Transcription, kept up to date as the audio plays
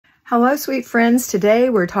Hello, sweet friends. Today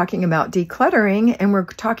we're talking about decluttering, and we're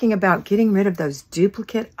talking about getting rid of those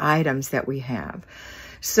duplicate items that we have.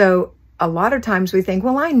 So a lot of times we think,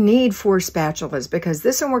 well, I need 4 spatulas because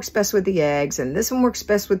this one works best with the eggs and this one works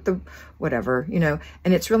best with the whatever, and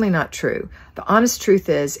it's really not true. The honest truth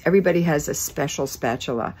is everybody has a special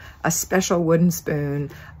spatula, a special wooden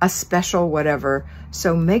spoon, a special whatever.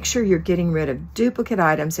 So make sure you're getting rid of duplicate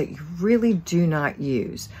items that you really do not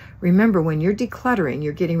use. Remember, when you're decluttering,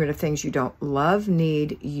 you're getting rid of things you don't love,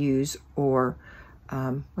 need, use, or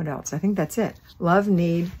what else? I think that's it. Love,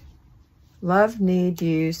 need,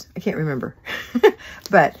 use. I can't remember.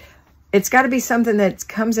 But it's got to be something that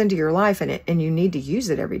comes into your life and you need to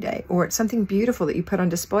use it every day. Or it's something beautiful that you put on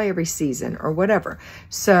display every season or whatever.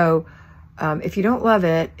 So if you don't love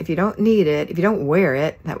it, if you don't need it, if you don't wear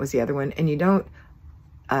it, that was the other one, and you don't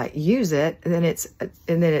use it, then it's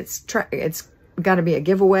got to be a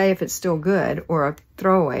giveaway if it's still good, or a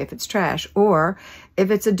throwaway if it's trash, or if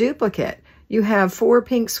it's a duplicate. You have 4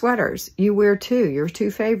 pink sweaters. You wear 2, your 2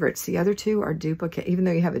 favorites. The other 2 are duplicate. Even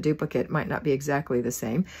though you have a duplicate, it might not be exactly the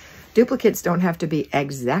same. Duplicates don't have to be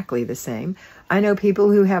exactly the same. I know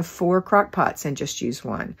people who have 4 crock pots and just use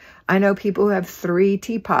 1. I know people who have 3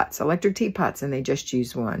 teapots, electric teapots, and they just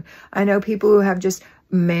use 1. I know people who have just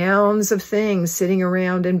mounds of things sitting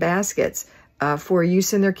around in baskets for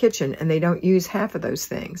use in their kitchen, and they don't use half of those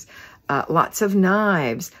things. Lots of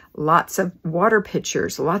knives, lots of water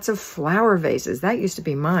pitchers, lots of flower vases. That used to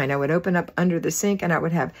be mine. I would open up under the sink and I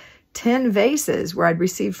would have 10 vases where I'd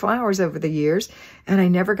received flowers over the years, and I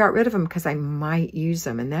never got rid of them because I might use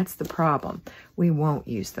them, and that's the problem. We won't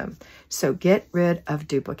use them. So get rid of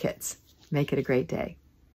duplicates. Make it a great day.